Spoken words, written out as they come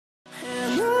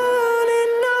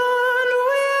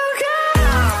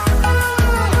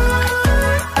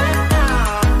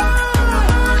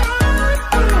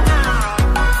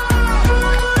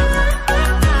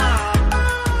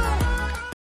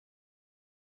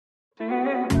I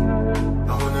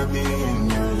wanna be in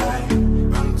your life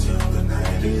until the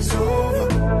night is over.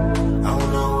 I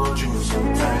wanna hold you so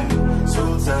tight,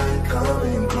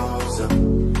 coming closer.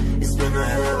 It's been a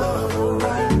hell of a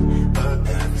ride, but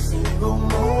every single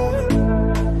moment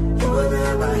you were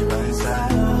there by my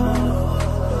side.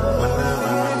 Whenever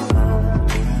I'm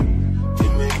broken, you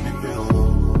make me feel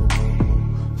low.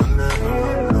 Whenever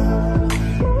I'm lonely,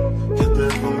 you're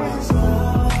there for my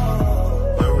soul.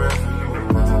 Wherever you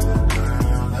are,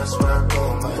 girl, that's where I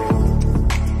call my home.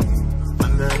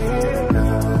 Whenever you're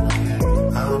down,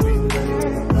 I'll be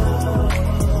there.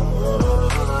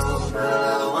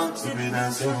 Girl, I want to be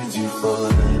dancing with you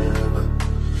forever.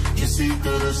 You see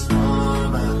through the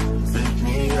storm, take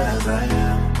me as I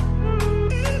am.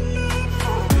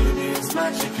 Baby, it's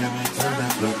magic, and we turn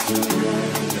that blood to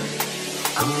red.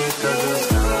 I'm here 'cause it's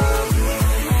time.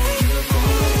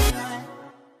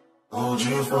 Hold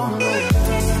you for life.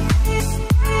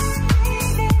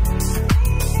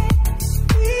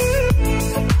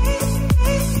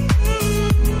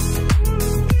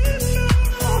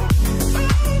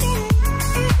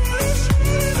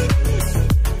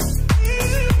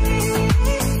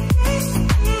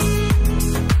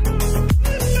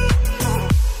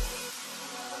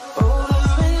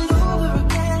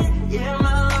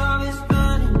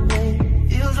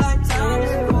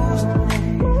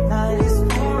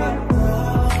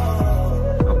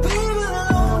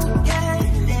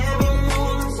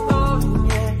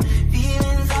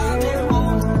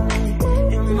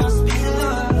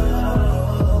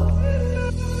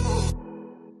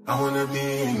 I wanna be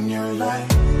in your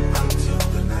life until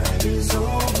the night is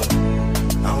over.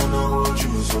 I wanna hold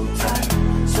you so tight,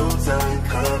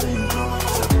 coming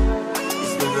closer.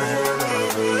 It's been a hell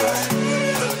of a ride,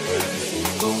 but every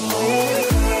single moment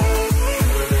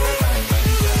you're there by my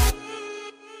side.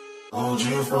 Hold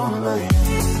you for life.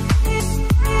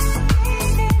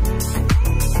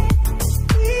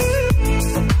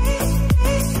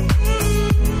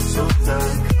 So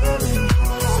tight, coming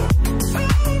closer.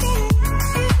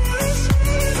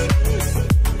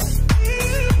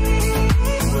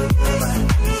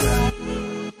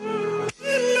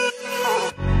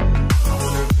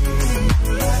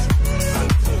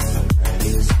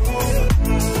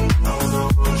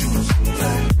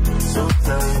 So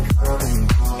tight, coming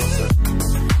closer.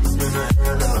 It's been a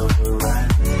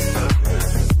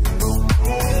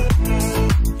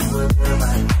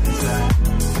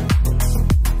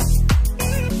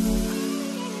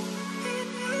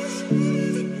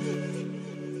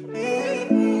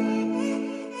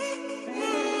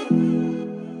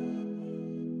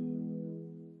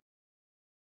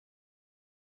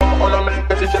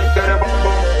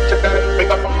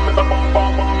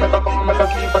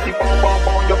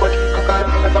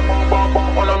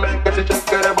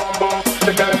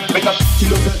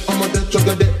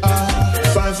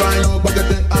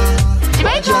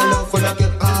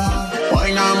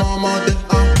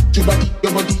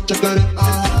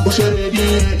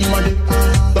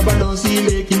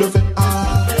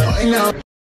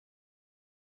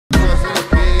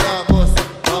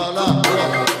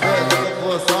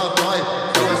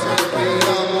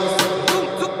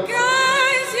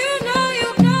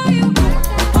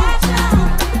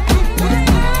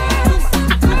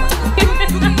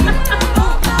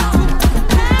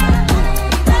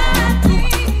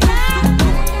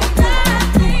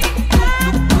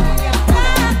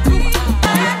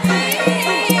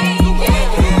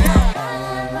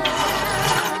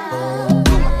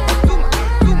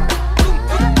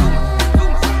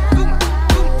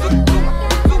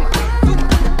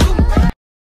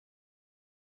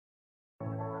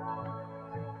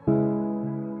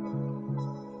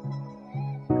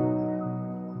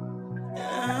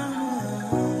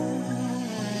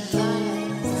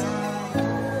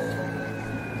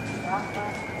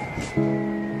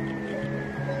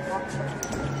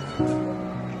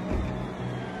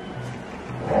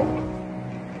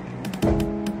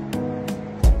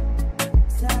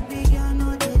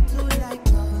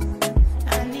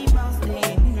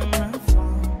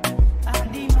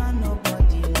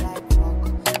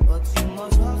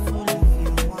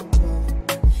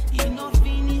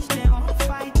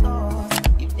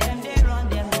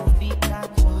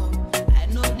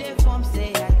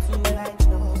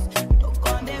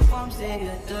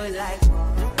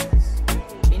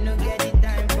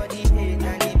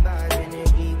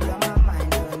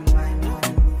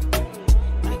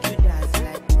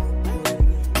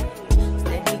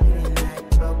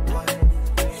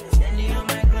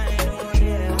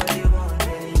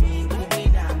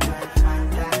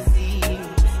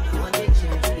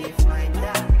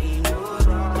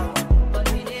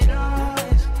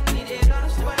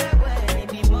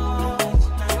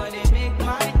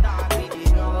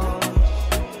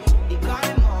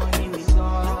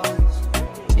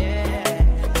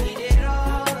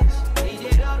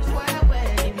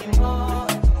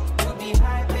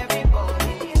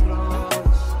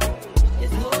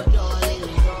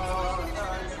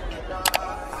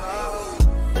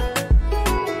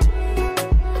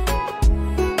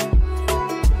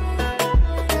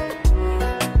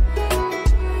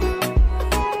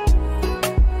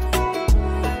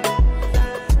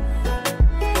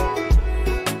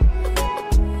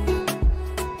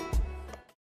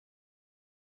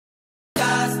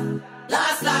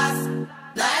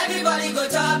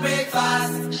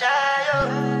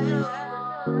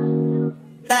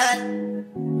You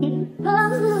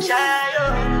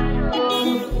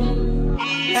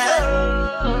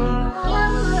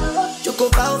go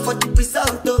bow for the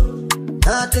result, though.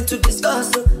 Nothing to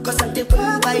discuss, oh. Cause I'm the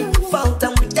one by default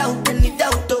and without any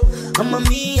doubt, oh. I'm a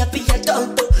me happy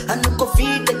adult, oh. I no go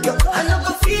feed the girl, I no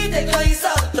go feed the girl is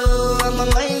out, oh. I'm a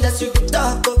mind that's you can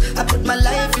talk, oh. I put my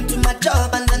life into my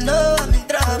job and I know I'm in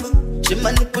trouble. She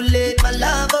manipulate my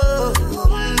love, oh.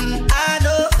 I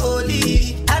know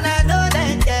holy and I know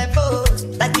that devil.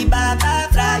 That the Baba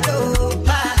fry, oh.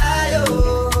 My eye,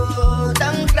 oh.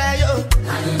 Don't cry, oh.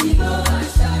 I need to go and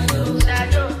shadow.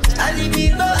 I need to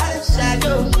go and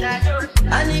shadow.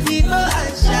 I need to go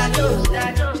and shadow.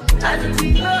 I need to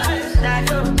go and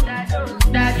shadow.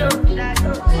 I need to go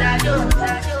and shadow.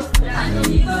 I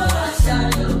need to go and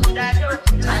shadow.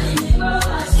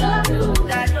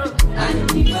 I need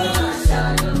to go and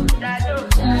shadow.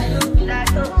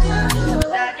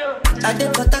 I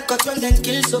did what I got when them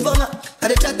kills Obama. I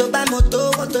did try to buy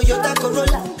moto, Toyota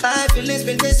Corolla. My feelings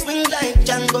been they swing like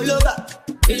Django Lover.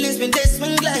 Feelings been they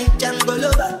swing like Django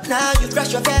Lover. Now you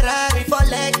crash your Ferrari for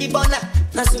like Ibona.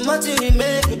 Now so much you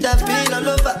make with that pain all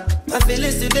over. My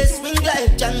feelings today swing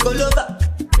like Django Lover.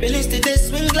 Feelings today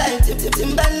swing like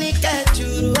Timbani at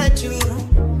you.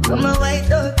 I'm a white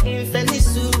dog in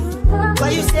Fenisu. Why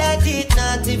you say I did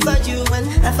nothing for you when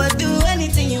if I do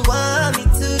anything you want me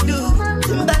to do?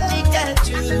 Timbani at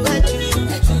you.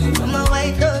 I'm a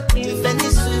white dog in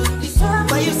Fenisu.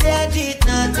 Why you say I did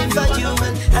nothing for you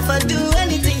when if I do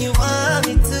anything you want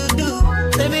me to do?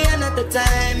 Maybe another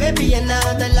time, maybe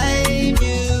another life.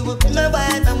 You will be my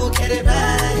wife and we'll get it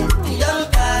right. Young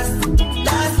past,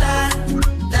 last.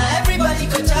 Now everybody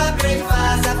go to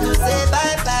breakfast. Have to say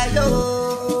bye-bye, yo.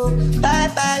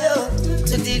 Bye-bye, yo.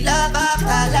 To the love of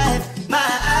my life. My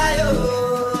eye, yo.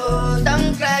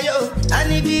 Don't cry, yo. I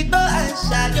need to go and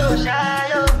shadow.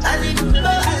 I need to go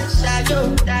and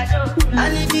shadow. I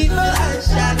need to go and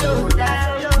shadow.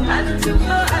 I need to go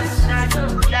and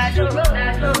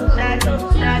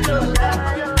shadow.